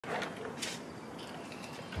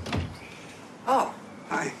Oh,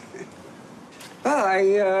 hi. Well,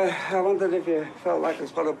 I wondered if you felt like a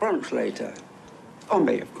spot of brunch later. On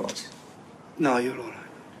me, of course. No, you're all right.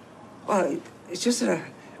 Well, it's just that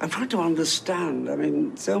I'm trying to understand. I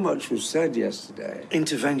mean, so much was said yesterday.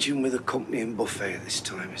 Intervention with a company and buffet at this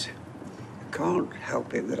time, is it? I can't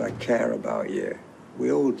help it that I care about you.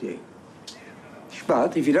 We all do.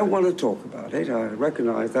 But if you don't want to talk about it, I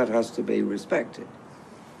recognize that has to be respected.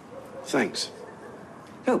 Thanks.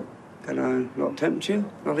 So, can I not tempt you?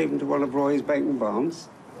 Not even to one of Roy's bacon barns?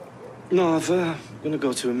 No, I'm going to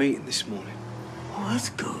go to a meeting this morning. Oh, that's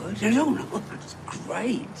good. No, that's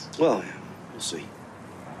great. Well, yeah, we'll see.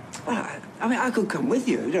 Well, I mean, I could come with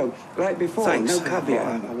you, like before. Thanks. No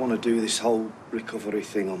caveat. I want to do this whole recovery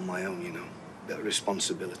thing on my own, you know. A bit of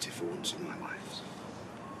responsibility for once in my life.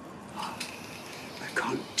 I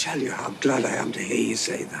can't tell you how glad I am to hear you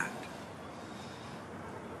say that.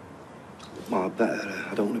 Well, I better.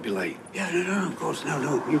 I don't want to be late. Yeah, no, of course.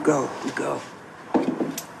 No. You go.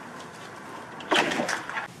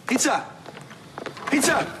 Peter!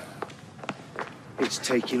 Peter! It's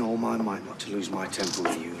taking all my might not to lose my temper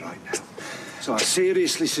with you right now. So I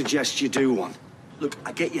seriously suggest you do one. Look,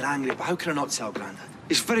 I get you're angry, but how can I not tell Grandad?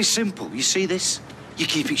 It's very simple. You see this? You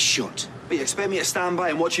keep it shut. But you expect me to stand by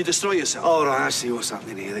and watch you destroy yourself? All right, I see what's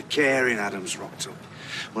happening here. The caring Adam's rocked up.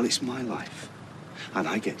 Well, it's my life, and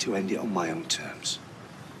I get to end it on my own terms.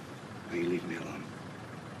 Now you leave me alone.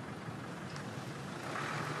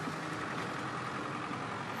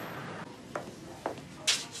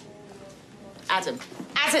 Adam!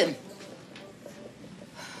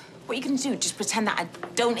 What are you going to do? Just pretend that I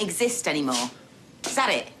don't exist anymore? Is that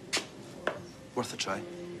it? Worth a try.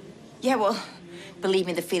 Yeah, well, believe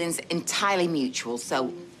me, the feeling's entirely mutual,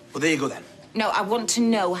 so... Well, there you go, then. No, I want to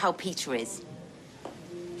know how Peter is.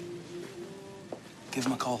 Give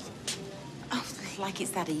him a call. Oh, like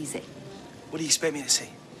it's that easy. What do you expect me to say?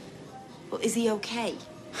 Well, is he okay?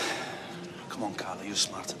 Come on, Carla, you're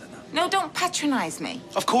smarter than that. No, don't patronise me.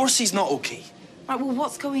 Of course he's not okay. Right, well,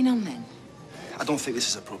 what's going on, then? I don't think this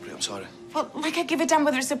is appropriate, I'm sorry. Well, like I give a damn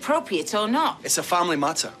whether it's appropriate or not. It's a family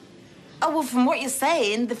matter. Oh, well, from what you're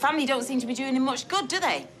saying, the family don't seem to be doing him much good, do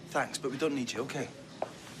they? Thanks, but we don't need you, okay?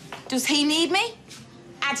 Does he need me?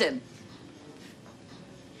 Adam?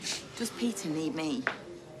 Does Peter need me?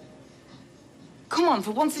 Come on,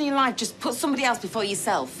 for once in your life, just put somebody else before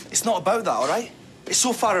yourself. It's not about that, all right? It's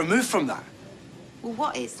so far removed from that. Well,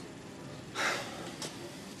 what is?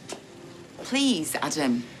 Please,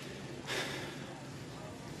 Adam.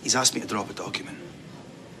 He's asked me to drop a document.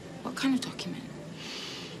 What kind of document?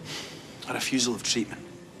 A refusal of treatment.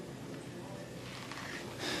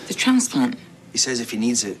 The transplant? He says if he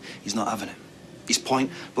needs it, he's not having it. He's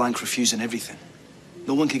point blank refusing everything.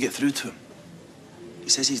 No one can get through to him. He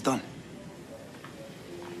says he's done.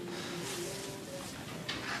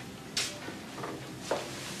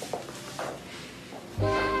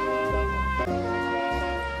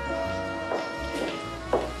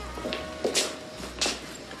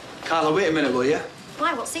 Carla, wait a minute, will you?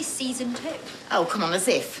 Why, what's this, season 2? Oh, come on, as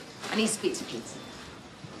if. I need to speak to Peter.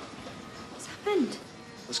 What's happened?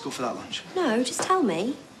 Let's go for that lunch. No, just tell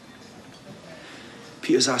me.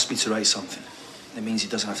 Peter's asked me to write something. It means he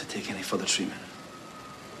doesn't have to take any further treatment.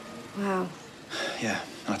 Wow. Yeah,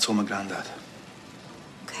 and I told my granddad.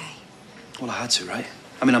 Okay. Well, I had to, right?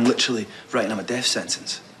 I mean, I'm literally writing him a death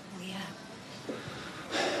sentence. Well, yeah.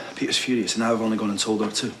 Peter's furious, and now I've only gone and told her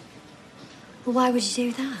too. Well, why would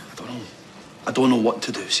you do that? I don't know. I don't know what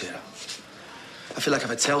to do, Sarah. I feel like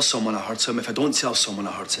if I tell someone I hurt him, if I don't tell someone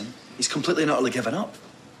I hurt him, he's completely and utterly given up.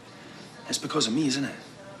 It's because of me, isn't it?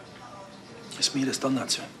 It's me that's done that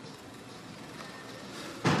to him.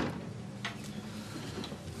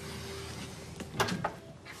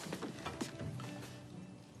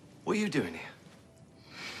 What are you doing here?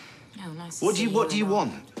 Oh, nice to What see do you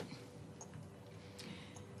want?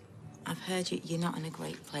 I've heard you're not in a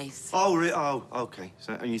great place. Oh, okay.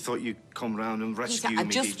 So, and you thought you'd come round and rescue Peter, me,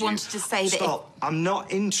 I just did you? wanted to say that... Stop. I'm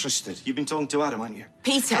not interested. You've been talking to Adam, haven't you?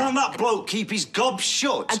 Peter... Can't that bloke keep his gob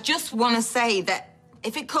shut? I just want to say that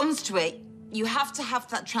if it comes to it, you have to have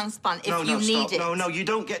that transplant if you need it. No, you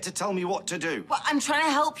don't get to tell me what to do. Well, I'm trying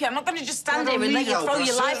to help you. I'm not going to just stand here and let you throw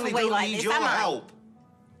your life away like this, am I? Help.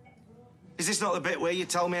 Is this not the bit where you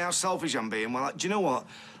tell me how selfish I'm being? Well, do you know what?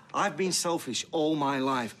 I've been selfish all my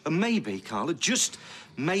life. And maybe, Carla, just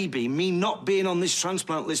maybe, me not being on this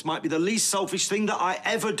transplant list might be the least selfish thing that I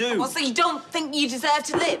ever do. Well, so you don't think you deserve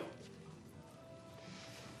to live?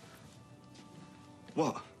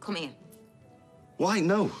 What? Come here. Why?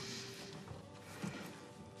 No.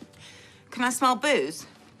 Can I smell booze?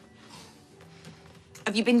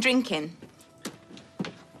 Have you been drinking?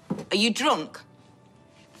 Are you drunk?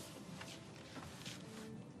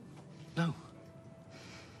 No.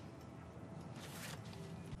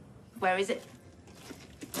 Where is it?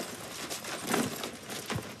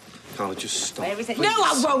 Carla, just stop. Where is it? Please. No,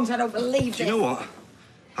 I won't. I don't believe Do this. you know what?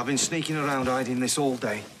 I've been sneaking around hiding this all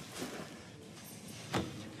day.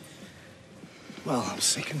 Well, I'm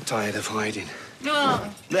sick and tired of hiding. No.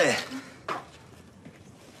 There.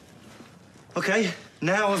 Okay,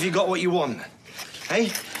 now have you got what you want?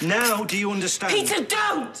 Hey, now do you understand? Peter,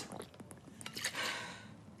 don't!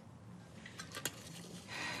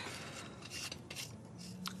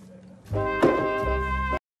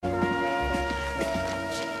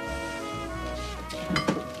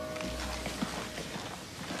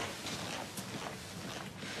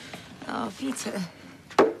 Oh, Peter.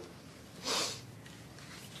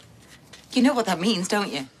 You know what that means,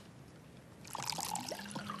 don't you?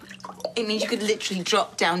 It means you could literally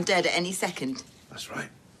drop down dead at any second. That's right.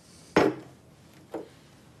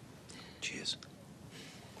 Cheers.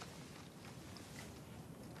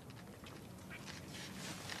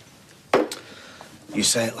 You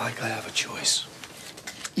say it like I have a choice.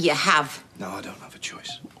 You have. No, I don't have a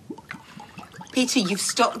choice. Peter, you've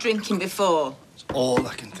stopped drinking before. It's all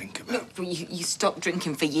I can think about. Look, you stopped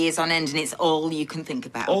drinking for years on end, and it's all you can think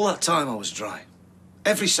about. All that time I was dry.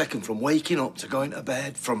 Every second from waking up to going to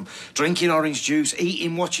bed, from drinking orange juice,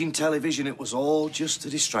 eating, watching television, it was all just a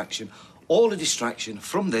distraction. All a distraction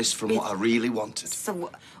from this, from what I really wanted. So,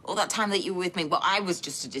 all that time that you were with me, well, I was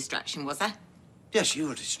just a distraction, was I? Yes, you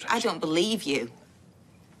were a distraction. I don't believe you.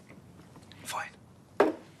 Fine.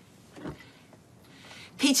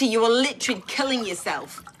 Peter, you are literally killing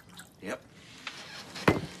yourself. Yep.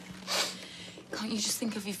 Can't you just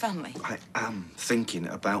think of your family? I am thinking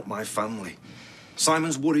about my family.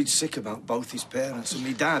 Simon's worried sick about both his parents, and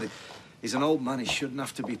me dad, he's an old man, he shouldn't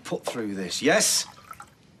have to be put through this. Yes?